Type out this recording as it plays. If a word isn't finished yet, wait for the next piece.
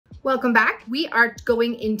Welcome back. We are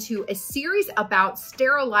going into a series about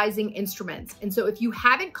sterilizing instruments. And so if you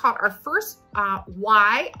haven't caught our first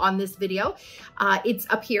why on this video, it's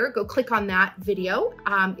up here. Go click on that video.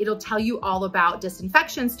 It'll tell you all about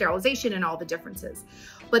disinfection, sterilization, and all the differences.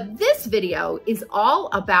 But this video is all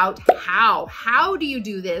about how. How do you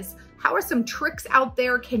do this? How are some tricks out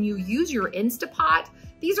there? Can you use your Instapot?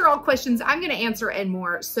 These are all questions I'm going to answer and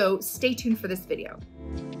more. So stay tuned for this video.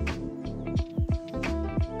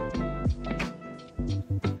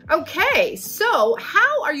 Okay, so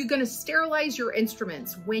how are you going to sterilize your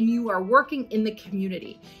instruments when you are working in the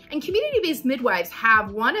community? And community-based midwives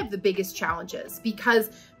have one of the biggest challenges because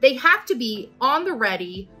they have to be on the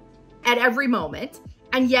ready at every moment,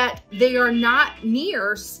 and yet they are not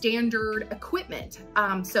near standard equipment.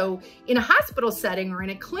 So in a hospital setting or in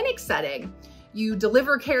a clinic setting, you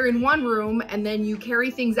deliver care in one room and then you carry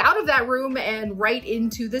things out of that room and right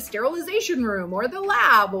into the sterilization room or the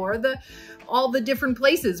lab or all the different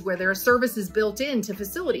places where there are services built into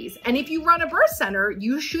facilities. And if you run a birth center,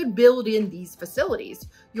 you should build in these facilities.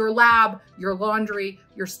 Your lab, your laundry,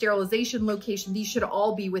 your sterilization location, these should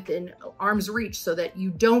all be within arm's reach so that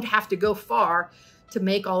you don't have to go far to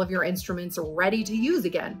make all of your instruments ready to use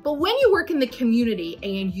again. But when you work in the community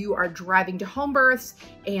and you are driving to home births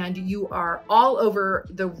and you are all over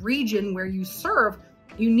the region where you serve,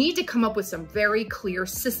 you need to come up with some very clear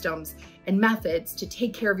systems and methods to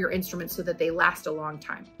take care of your instruments so that they last a long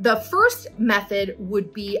time. The first method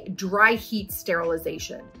would be dry heat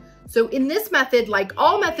sterilization. So in this method, like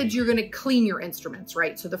all methods, you're gonna clean your instruments,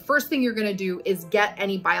 right? So the first thing you're gonna do is get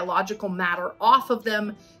any biological matter off of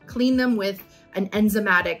them, clean them with an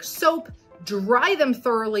enzymatic soap, dry them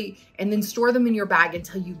thoroughly, and then store them in your bag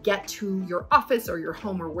until you get to your office or your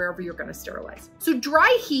home or wherever you're gonna sterilize. So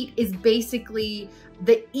dry heat is basically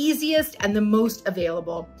the easiest and the most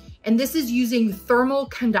available. And this is using thermal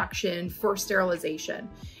conduction for sterilization.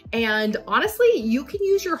 And honestly, you can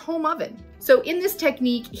use your home oven. So in this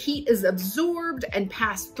technique, heat is absorbed and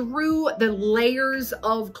passed through the layers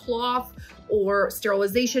of cloth or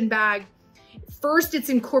sterilization bag. First, it's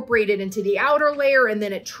incorporated into the outer layer and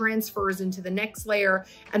then it transfers into the next layer.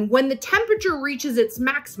 And when the temperature reaches its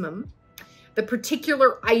maximum, the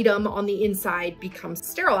particular item on the inside becomes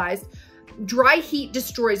sterilized. Dry heat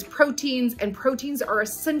destroys proteins, and proteins are an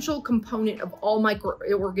essential component of all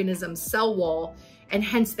microorganisms' cell wall, and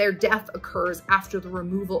hence their death occurs after the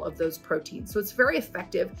removal of those proteins. So it's very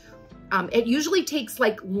effective. It usually takes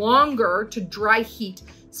longer to dry heat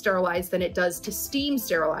sterilize than it does to steam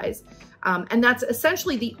sterilize. And that's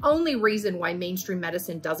essentially the only reason why mainstream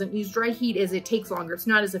medicine doesn't use dry heat is it takes longer. It's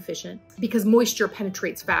not as efficient because moisture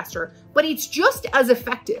penetrates faster, but it's just as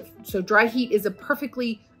effective. So dry heat is a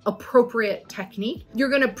perfectly appropriate technique. You're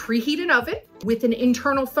gonna preheat an oven with an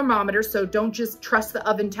internal thermometer. So don't just trust the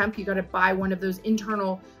oven temp. You gotta buy one of those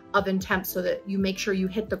internal oven temps so that you make sure you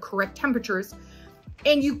hit the correct temperatures.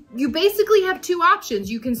 And you basically have two options.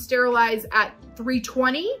 You can sterilize at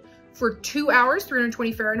 320 for 2 hours,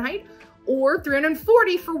 320 Fahrenheit, or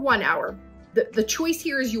 340 for 1 hour. The choice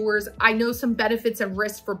here is yours. I know some benefits and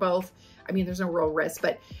risks for both. I mean, there's no real risk,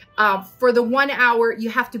 but for the 1 hour, you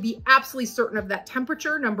have to be absolutely certain of that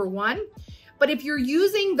temperature, number one. But if you're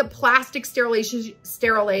using the plastic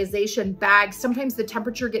sterilization bags, sometimes the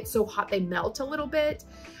temperature gets so hot they melt a little bit.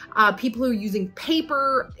 People who are using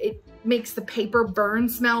paper, it makes the paper burn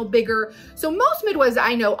smell bigger. So most midwives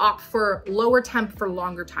I know opt for lower temp for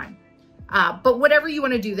longer time. But whatever you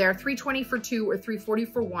want to do there, 320 for 2 or 340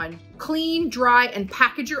 for 1. Clean, dry, and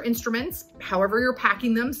package your instruments, however you're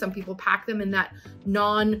packing them. Some people pack them in that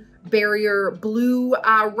non-barrier blue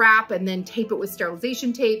wrap and then tape it with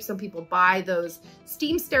sterilization tape. Some people buy those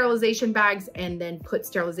steam sterilization bags and then put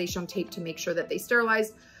sterilization tape to make sure that they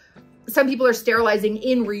sterilize. Some people are sterilizing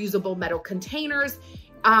in reusable metal containers.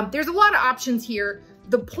 There's a lot of options here.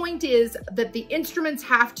 The point is that the instruments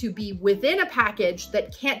have to be within a package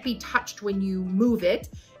that can't be touched when you move it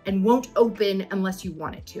and won't open unless you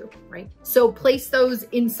want it to, right? So place those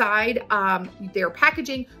inside their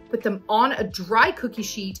packaging, put them on a dry cookie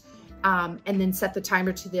sheet, and then set the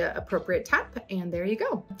timer to the appropriate temp, and there you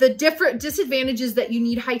go. The different disadvantages that you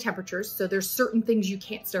need high temperatures. So there's certain things you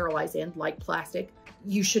can't sterilize in, like plastic.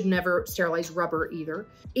 You should never sterilize rubber either.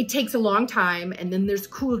 It takes a long time, and then there's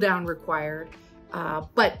cool down required.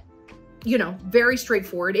 But you know, very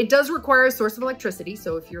straightforward. It does require a source of electricity.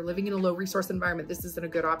 So if you're living in a low resource environment, this isn't a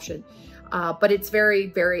good option, but it's very,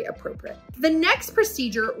 very appropriate. The next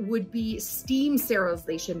procedure would be steam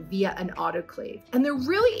sterilization via an autoclave. And there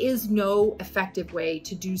really is no effective way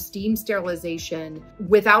to do steam sterilization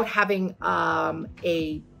without having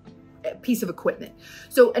a piece of equipment.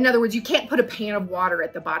 So in other words, you can't put a pan of water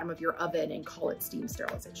at the bottom of your oven and call it steam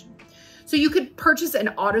sterilization. So you could purchase an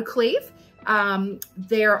autoclave.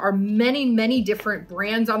 There are many different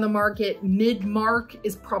brands on the market. Midmark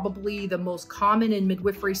is probably the most common in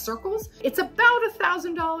midwifery circles. It's about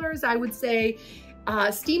 $1,000, I would say.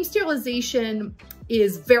 Steam sterilization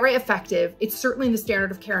is very effective. It's certainly in the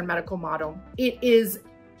standard of care and medical model. It is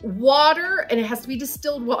water, and it has to be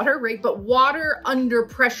distilled water, right? But water under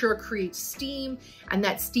pressure creates steam, and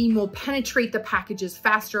that steam will penetrate the packages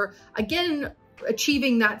faster. Again,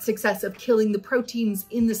 achieving that success of killing the proteins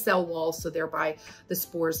in the cell wall, so thereby the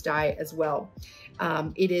spores die as well.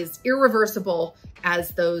 It is irreversible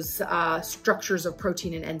as those structures of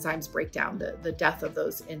protein and enzymes break down. The death of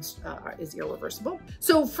those is irreversible.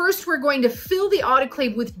 So first we're going to fill the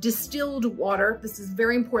autoclave with distilled water. This is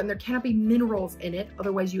very important. There cannot be minerals in it.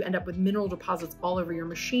 Otherwise you end up with mineral deposits all over your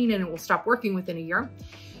machine and it will stop working within a year.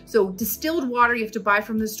 So distilled water you have to buy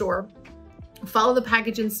from the store. Follow the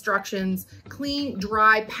package instructions. Clean,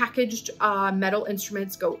 dry, packaged metal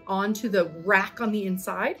instruments go onto the rack on the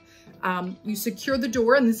inside. You secure the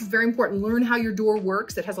door, and this is very important. Learn how your door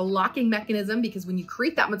works. It has a locking mechanism because when you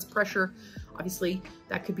create that much pressure, obviously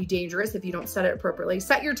that could be dangerous if you don't set it appropriately.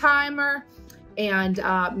 Set your timer and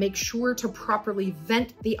make sure to properly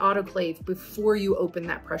vent the autoclave before you open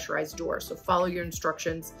that pressurized door. So follow your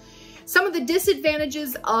instructions. Some of the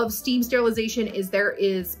disadvantages of steam sterilization is there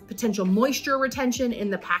is potential moisture retention in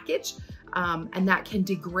the package, and that can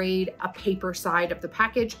degrade a paper side of the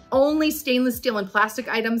package. Only stainless steel and plastic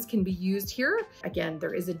items can be used here. Again,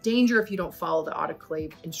 there is a danger if you don't follow the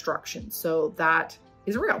autoclave instructions, so that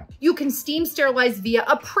is real. You can steam sterilize via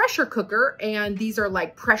a pressure cooker, and these are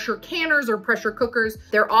like pressure canners or pressure cookers.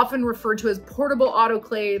 They're often referred to as portable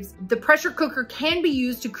autoclaves. The pressure cooker can be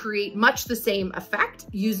used to create much the same effect.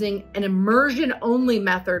 Using an immersion only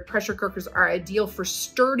method, pressure cookers are ideal for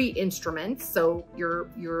sturdy instruments, so your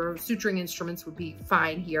suturing instruments would be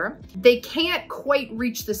fine here. They can't quite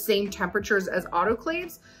reach the same temperatures as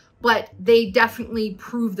autoclaves, but they definitely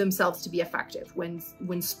prove themselves to be effective.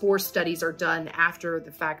 When spore studies are done after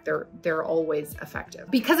the fact, they're always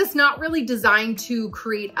effective. Because it's not really designed to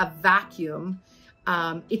create a vacuum,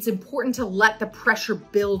 it's important to let the pressure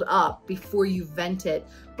build up before you vent it,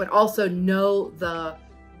 but also know the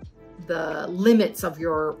limits of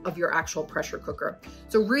your actual pressure cooker.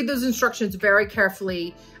 So read those instructions very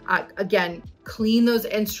carefully. Again, clean those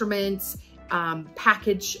instruments,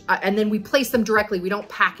 package, and then we place them directly. We don't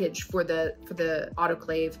package for the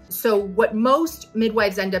autoclave. So what most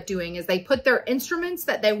midwives end up doing is they put their instruments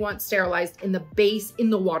that they want sterilized in the base in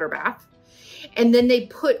the water bath. And then they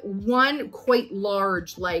put one quite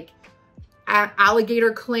large, like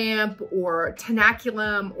alligator clamp or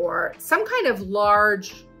tenaculum or some kind of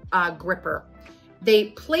large gripper. They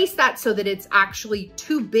place that so that it's actually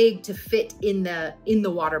too big to fit in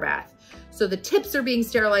the water bath. So the tips are being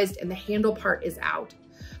sterilized and the handle part is out.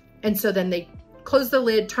 And so then they close the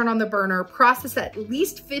lid, turn on the burner, process at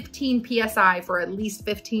least 15 PSI for at least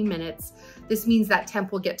 15 minutes. This means that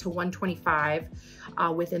temp will get to 125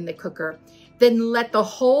 within the cooker. Then let the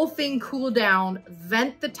whole thing cool down,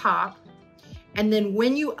 vent the top. And then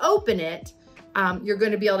when you open it, you're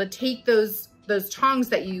gonna be able to take those tongs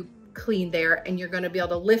that you cleaned there, and you're gonna be able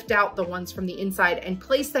to lift out the ones from the inside and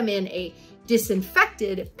place them in a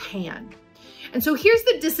disinfected pan. And so here's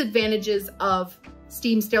the disadvantages of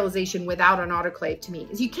steam sterilization without an autoclave to me,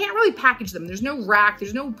 is you can't really package them. There's no rack,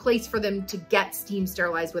 there's no place for them to get steam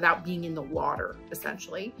sterilized without being in the water,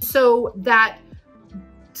 essentially. So that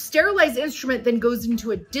sterilized instrument then goes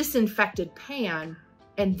into a disinfected pan,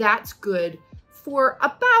 and that's good for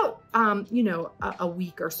about, a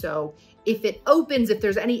week or so. If it opens, if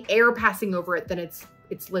there's any air passing over it, then it's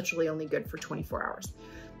literally only good for 24 hours.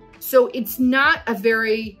 So it's not a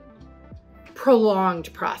very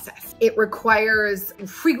prolonged process. It requires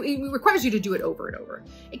you to do it over and over.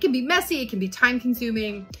 It can be messy, it can be time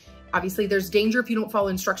consuming. Obviously there's danger if you don't follow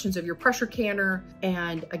instructions of your pressure canner.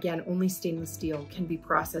 And again, only stainless steel can be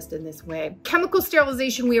processed in this way. Chemical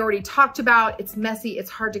sterilization, we already talked about. It's messy,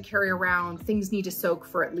 it's hard to carry around. Things need to soak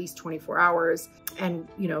for at least 24 hours and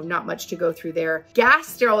not much to go through there. Gas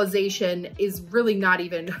sterilization is really not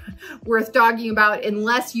even worth talking about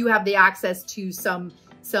unless you have the access to some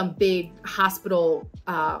big hospital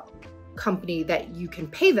company that you can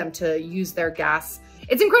pay them to use their gas.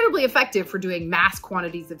 It's incredibly effective for doing mass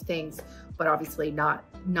quantities of things, but obviously not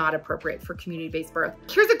appropriate for community-based birth.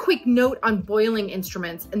 Here's a quick note on boiling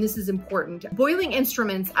instruments, and this is important. Boiling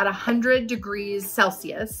instruments at 100 degrees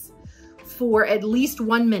Celsius for at least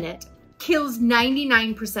 1 minute kills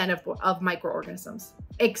 99% of microorganisms,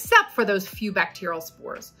 except for those few bacterial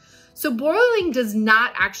spores. So boiling does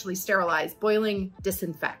not actually sterilize. Boiling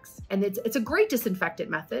disinfects. And it's a great disinfectant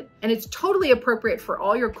method. And it's totally appropriate for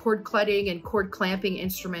all your cord cutting and cord clamping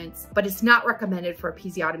instruments, but it's not recommended for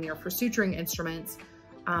episiotomy or for suturing instruments.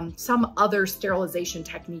 Some other sterilization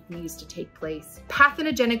technique needs to take place.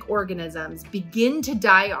 Pathogenic organisms begin to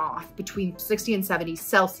die off between 60 and 70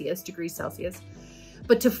 degrees Celsius.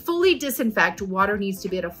 But to fully disinfect, water needs to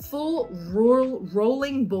be at a full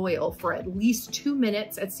rolling boil for at least 2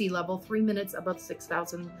 minutes at sea level, 3 minutes above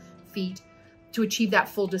 6,000 feet to achieve that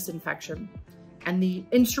full disinfection. And the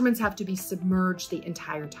instruments have to be submerged the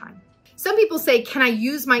entire time. Some people say, can I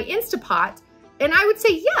use my Instapot? And I would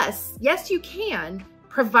say yes, you can,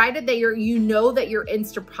 provided that you know that your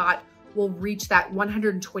Instapot will reach that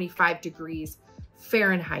 125 degrees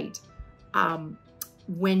Fahrenheit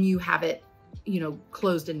when you have it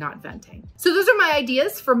closed and not venting. So those are my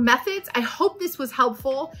ideas for methods. I hope this was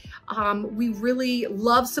helpful. We really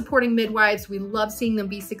love supporting midwives. We love seeing them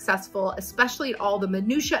be successful, especially all the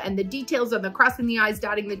minutia and the details of the crossing the I's,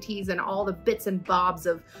 dotting the T's, and all the bits and bobs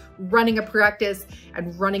of running a practice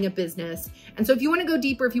and running a business. And so if you want to go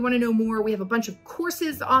deeper, if you want to know more, we have a bunch of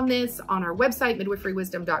courses on this on our website,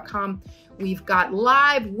 midwiferywisdom.com. We've got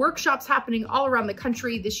live workshops happening all around the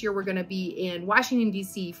country. This year, we're going to be in Washington,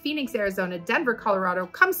 D.C., Phoenix, Arizona, Denver, Colorado.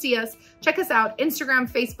 Come see us. Check us out. Instagram,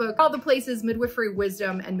 Facebook, all the places, Midwifery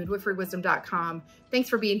Wisdom and midwiferywisdom.com. Thanks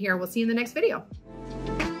for being here. We'll see you in the next video.